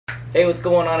Hey, what's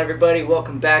going on everybody?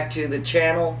 Welcome back to the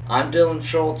channel. I'm Dylan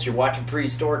Schultz, you're watching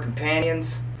Prehistoric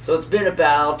Companions. So it's been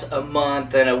about a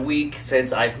month and a week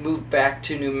since I've moved back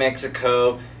to New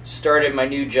Mexico, started my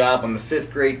new job. I'm a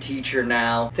 5th grade teacher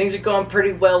now. Things are going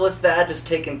pretty well with that, just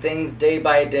taking things day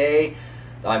by day.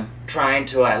 I'm trying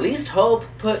to at least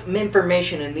put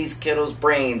information in these kiddos'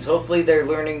 brains. Hopefully they're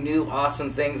learning new awesome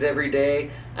things every day.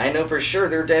 I know for sure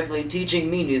they're definitely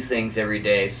teaching me new things every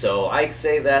day, so I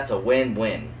say that's a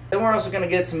win-win. Then we're also going to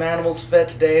get some animals fed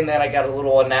today, and then I got a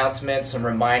little announcement, some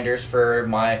reminders for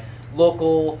my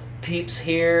local peeps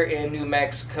here in New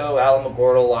Mexico,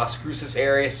 Alamogordo, Las Cruces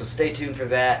area, so stay tuned for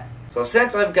that. So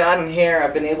since I've gotten here,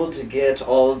 I've been able to get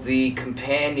all of the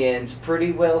companions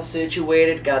pretty well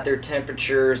situated, got their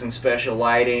temperatures and special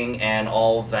lighting and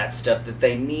all of that stuff that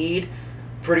they need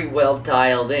pretty well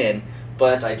dialed in.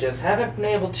 But I just haven't been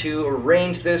able to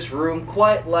arrange this room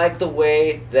quite like the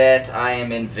way that I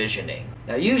am envisioning.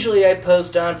 Now usually I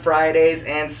post on Fridays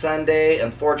and Sunday.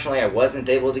 Unfortunately I wasn't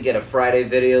able to get a Friday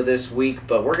video this week,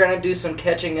 but we're going to do some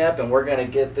catching up and we're going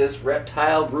to get this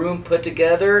reptile room put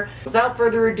together. Without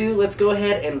further ado, let's go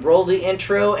ahead and roll the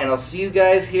intro, and I'll see you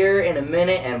guys here in a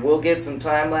minute and we'll get some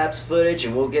time-lapse footage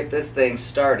and we'll get this thing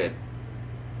started.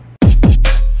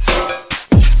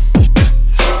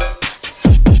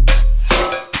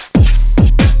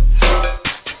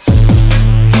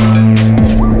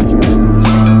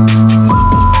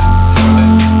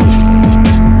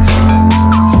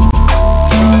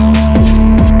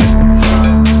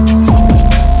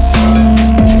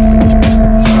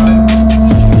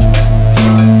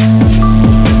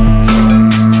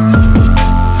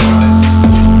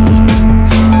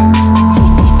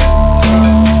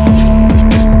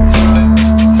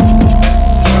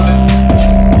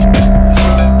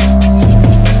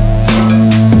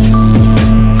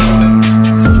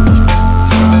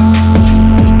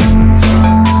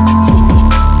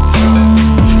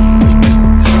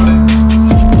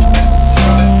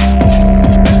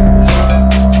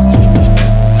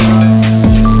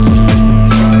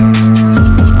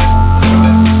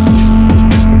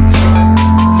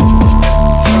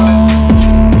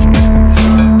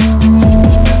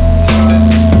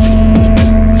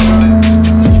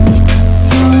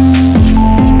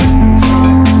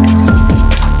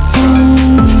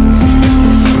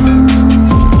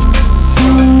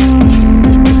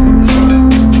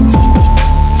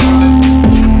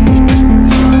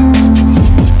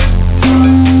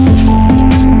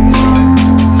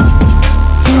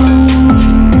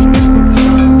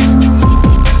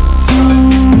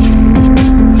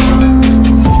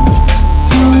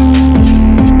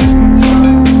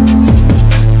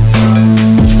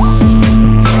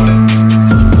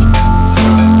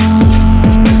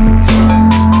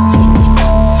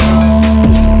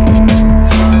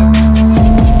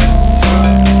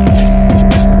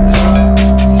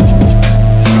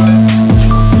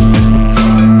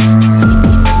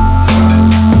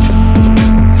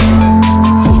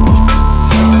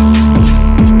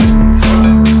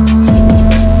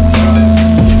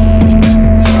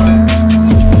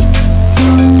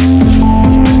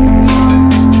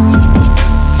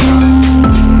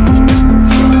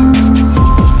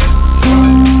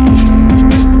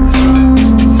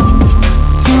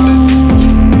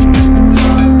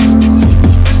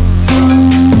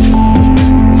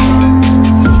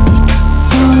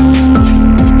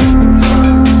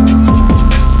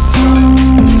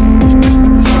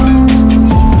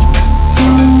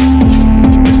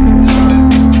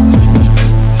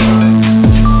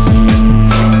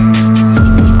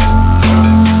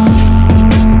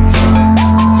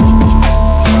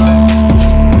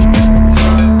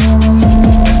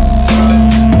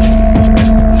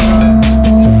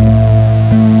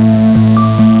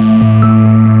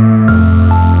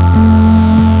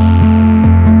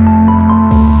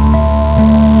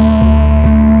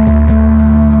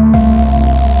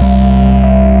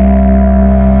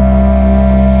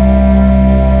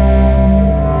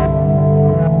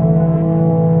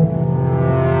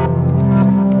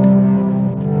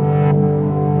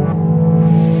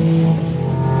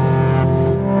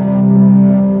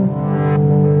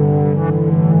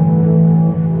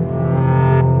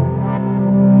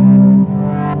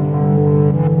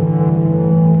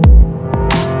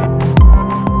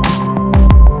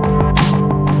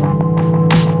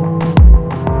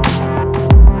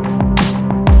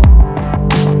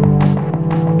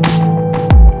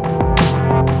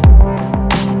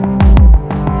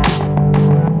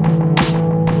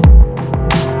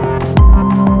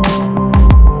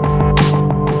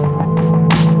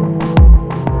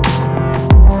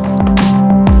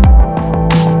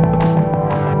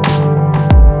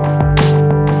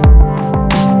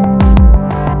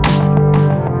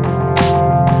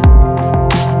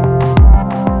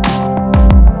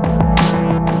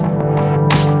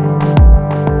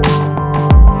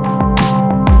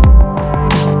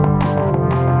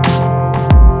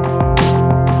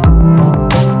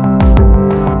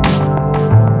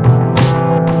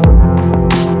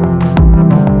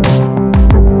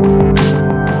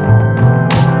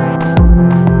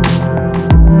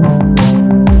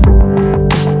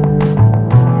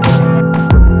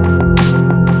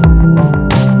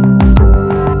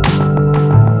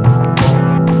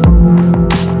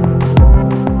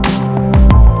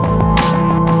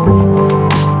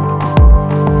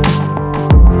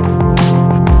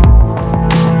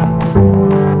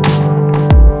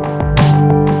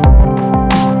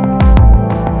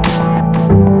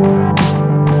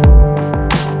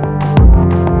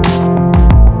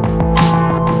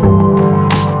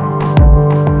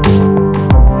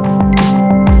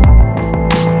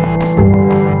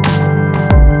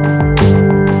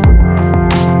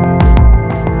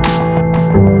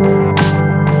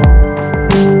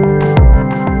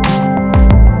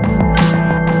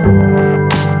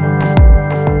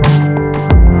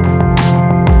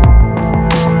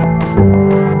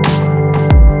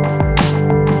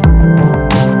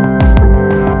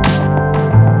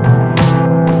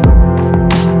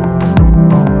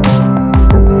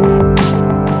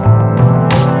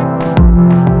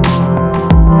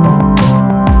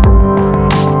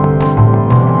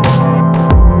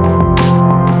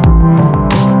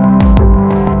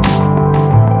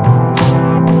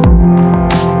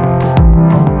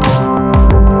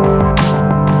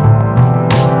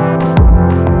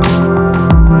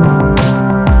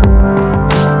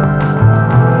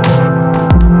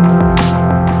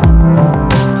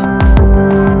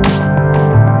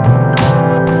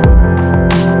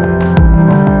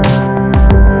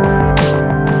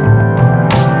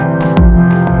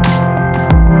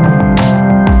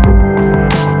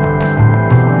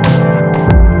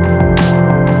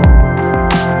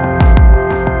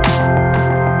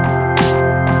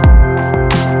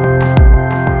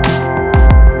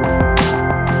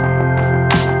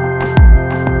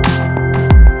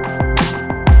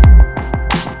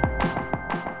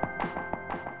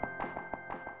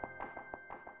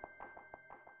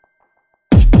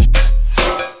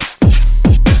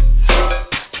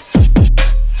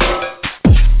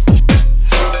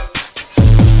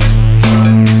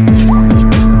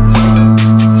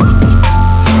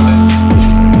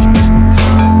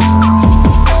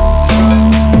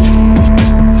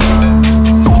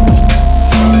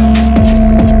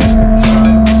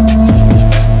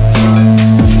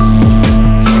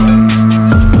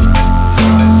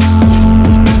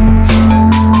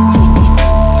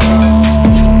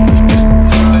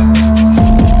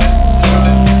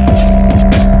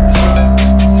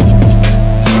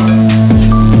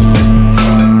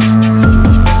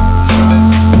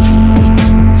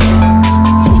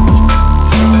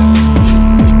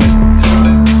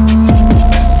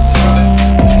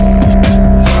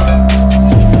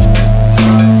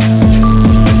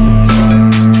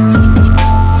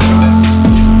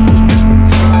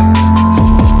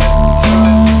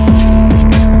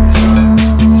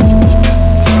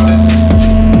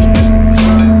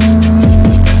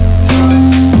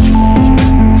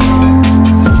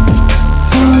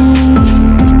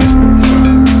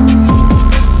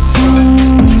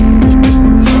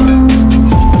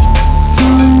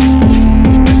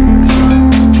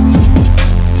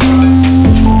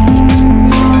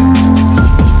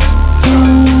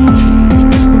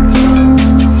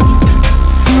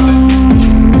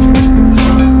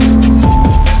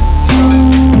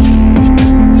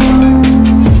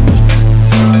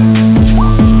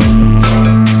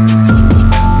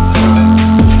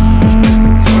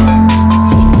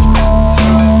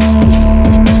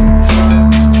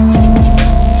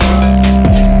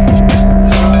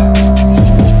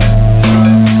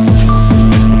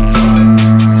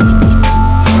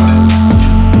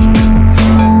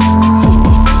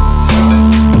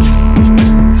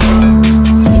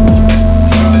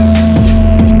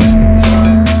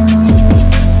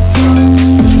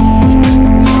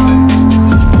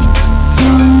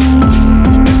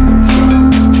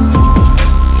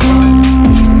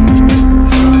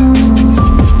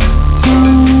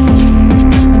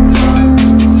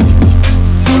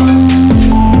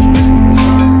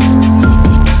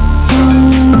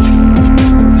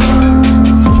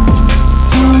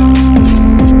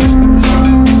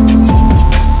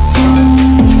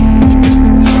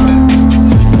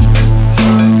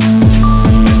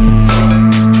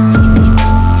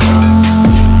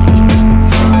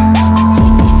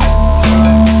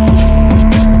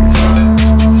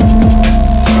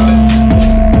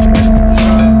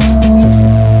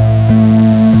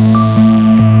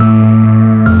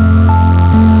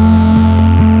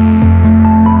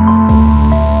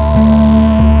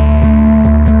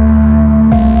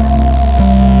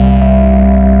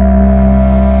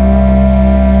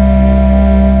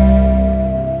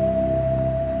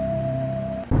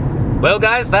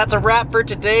 guys, that's a wrap for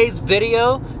today's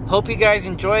video. Hope you guys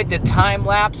enjoyed the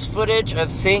time-lapse footage of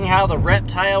seeing how the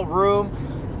reptile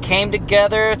room came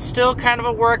together. It's still kind of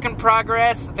a work in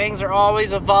progress. Things are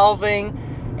always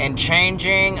evolving and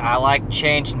changing. I like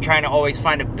change and trying to always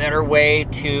find a better way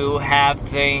to have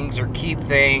things or keep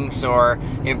things or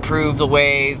improve the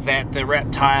way that the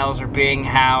reptiles are being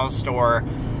housed or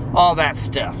all that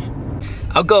stuff.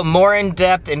 I'll go more in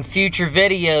depth in future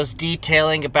videos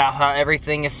detailing about how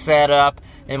everything is set up,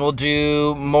 and we'll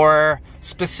do more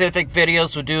specific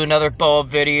videos. We'll do another boa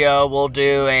video. We'll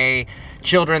do a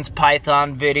children's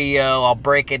python video. I'll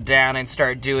break it down and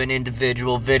start doing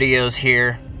individual videos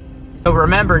here. So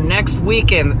remember, next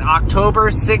weekend,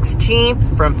 October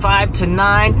 16th, from 5 to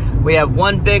 9, we have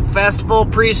one big festival.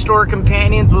 Prehistoric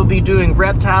Companions will be doing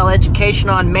reptile education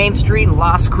on Main Street in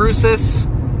Las Cruces.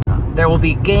 There will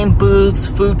be game booths,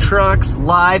 food trucks,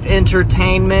 live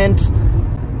entertainment.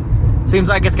 Seems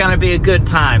like it's gonna be a good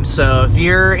time. So if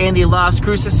you're in the Las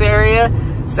Cruces area,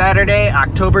 Saturday,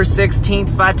 October 16th,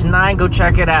 5 to 9, go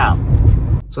check it out.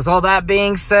 So with all that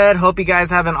being said, hope you guys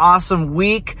have an awesome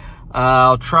week.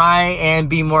 I'll try and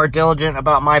be more diligent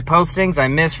about my postings. I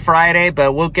missed Friday,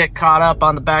 but we'll get caught up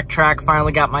on the backtrack.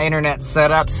 Finally got my internet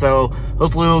set up, so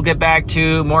hopefully we'll get back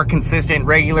to more consistent,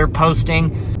 regular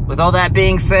posting. With all that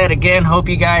being said, again, hope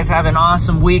you guys have an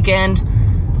awesome weekend.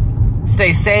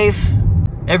 Stay safe.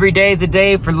 Every day is a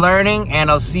day for learning, and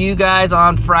I'll see you guys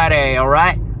on Friday, all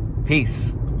right?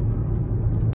 Peace.